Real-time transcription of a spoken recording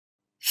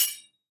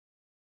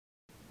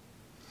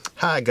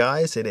Hi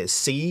guys, it is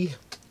C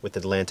with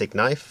Atlantic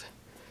Knife,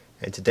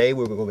 and today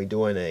we're going to be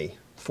doing a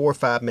 4 or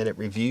 5 minute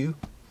review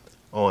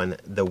on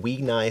the We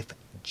Knife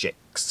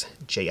Jixx,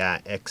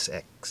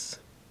 Jixx.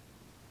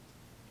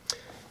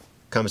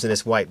 Comes in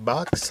this white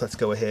box. Let's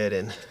go ahead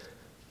and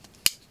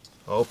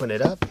open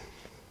it up.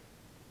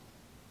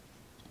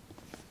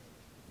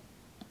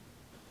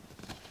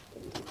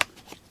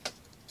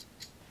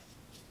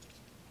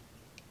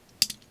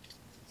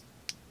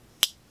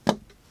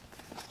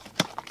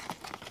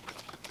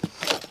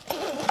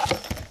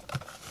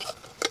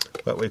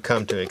 What we've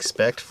come to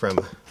expect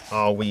from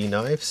all We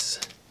Knives: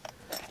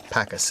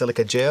 pack of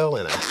silica gel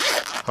in a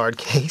hard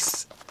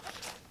case.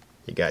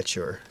 You got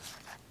your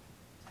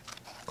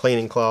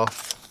cleaning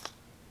cloth,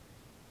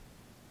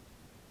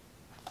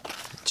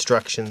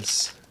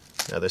 instructions,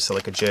 another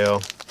silica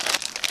gel,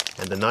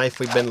 and the knife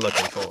we've been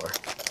looking for.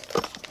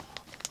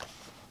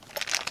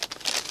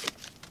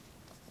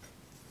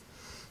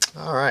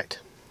 Alright,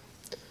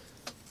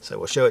 so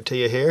we'll show it to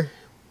you here.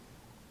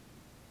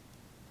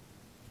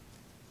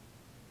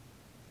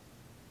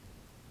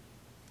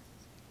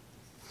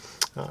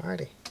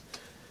 Alrighty,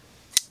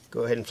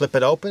 go ahead and flip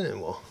it open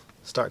and we'll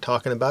start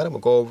talking about it.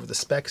 We'll go over the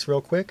specs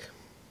real quick.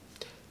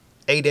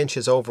 8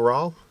 inches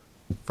overall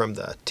from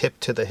the tip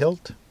to the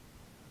hilt.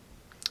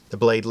 The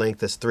blade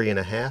length is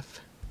 3.5.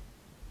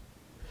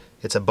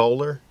 It's a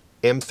Bohler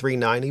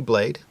M390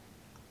 blade.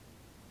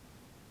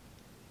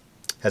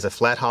 Has a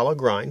flat hollow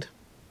grind.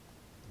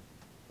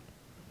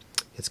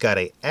 It's got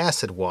a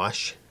acid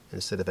wash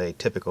instead of a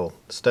typical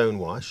stone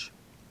wash.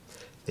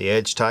 The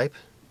edge type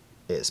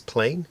is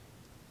plain.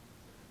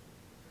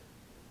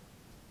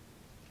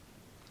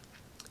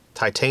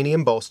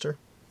 Titanium bolster.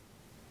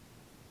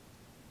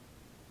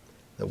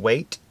 The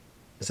weight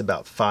is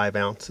about 5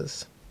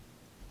 ounces.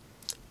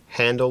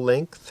 Handle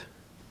length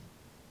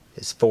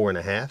is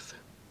 4.5.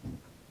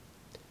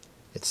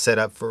 It's set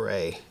up for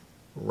a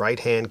right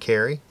hand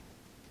carry.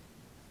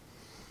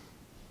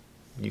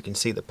 You can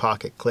see the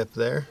pocket clip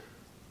there.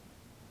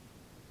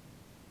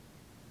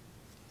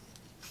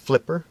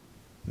 Flipper,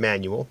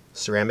 manual,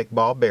 ceramic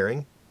ball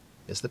bearing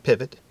is the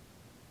pivot.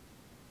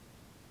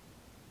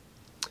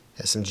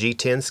 Has some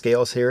G10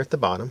 scales here at the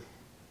bottom.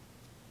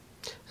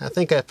 I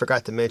think I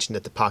forgot to mention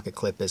that the pocket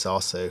clip is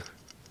also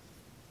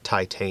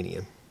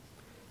titanium.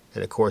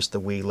 And of course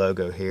the We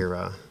logo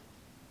here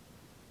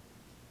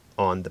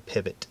on the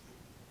pivot.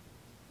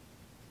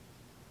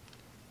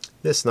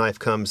 This knife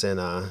comes in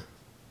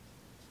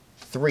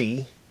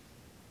 3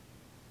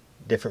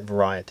 different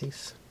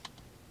varieties.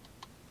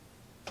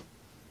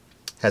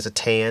 Has a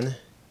tan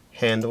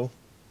handle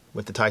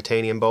with the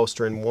titanium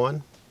bolster in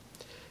one,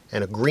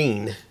 and a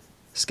green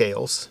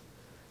scales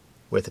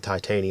with the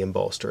titanium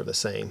bolster of the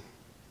same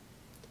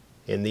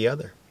in the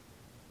other.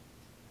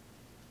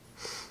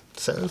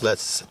 So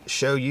let's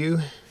show you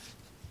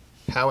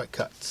how it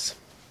cuts,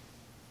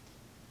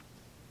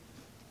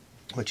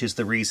 which is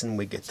the reason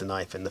we get the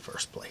knife in the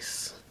first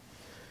place.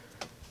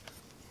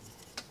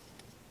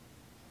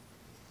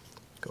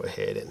 Go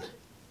ahead and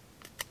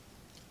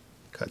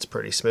cuts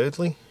pretty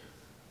smoothly.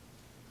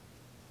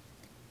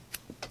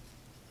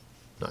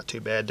 Not too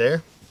bad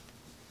there.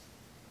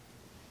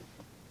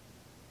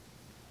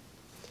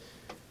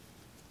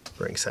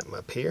 Bring something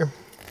up here.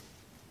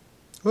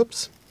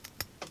 Whoops.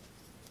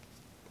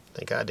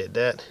 Think I did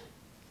that.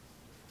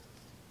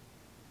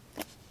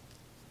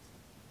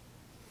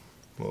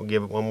 We'll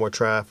give it one more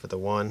try for the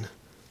one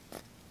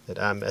that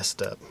I messed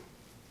up.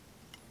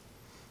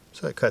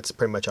 So it cuts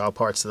pretty much all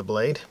parts of the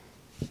blade.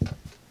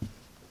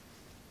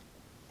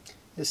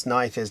 This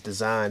knife is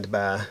designed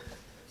by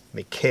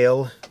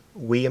Mikkel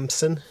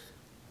Williamson.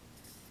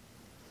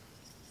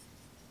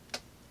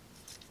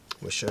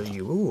 We'll show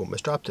you. Ooh,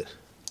 almost dropped it.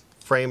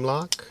 Frame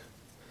lock.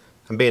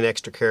 I'm being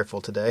extra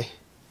careful today,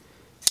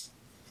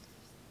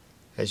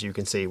 as you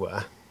can see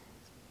why.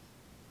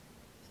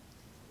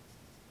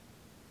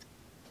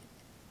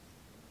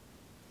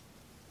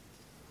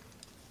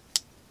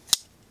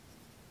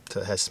 So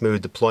it has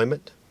smooth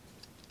deployment.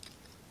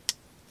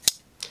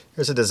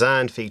 There's a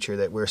design feature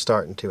that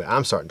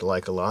I'm starting to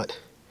like a lot,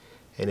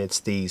 and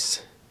it's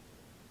these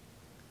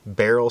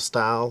barrel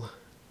style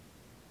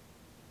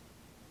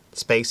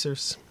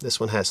spacers. This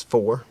one has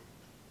 4.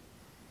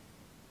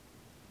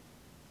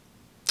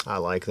 I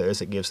like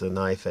those. It gives the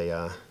knife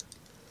a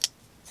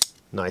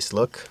nice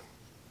look.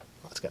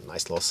 Oh, it's got a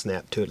nice little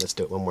snap to it. Let's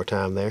do it one more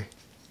time there.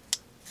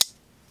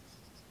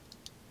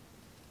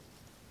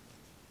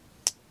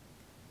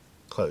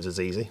 Closes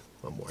easy.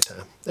 One more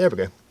time. There we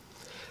go.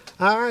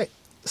 Alright,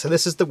 so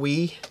this is the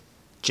We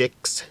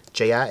Jixx,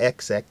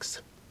 Jixx.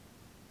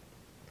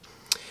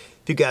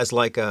 If you guys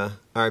like our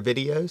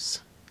videos,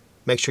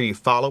 make sure you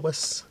follow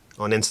us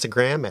on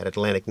Instagram at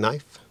Atlantic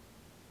Knife.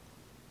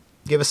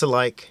 Give us a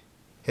like.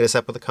 Hit us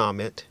up with a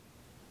comment.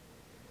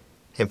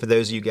 And for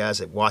those of you guys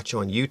that watch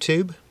on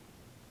YouTube,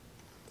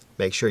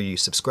 make sure you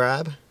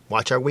subscribe,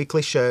 watch our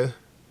weekly show.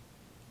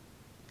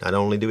 Not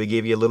only do we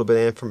give you a little bit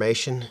of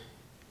information,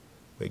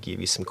 we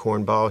give you some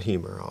cornball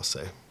humor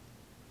also.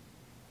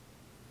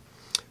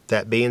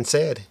 That being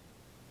said,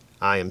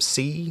 I am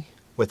C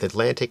with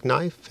Atlantic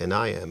Knife, and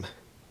I am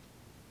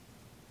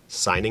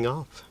signing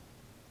off.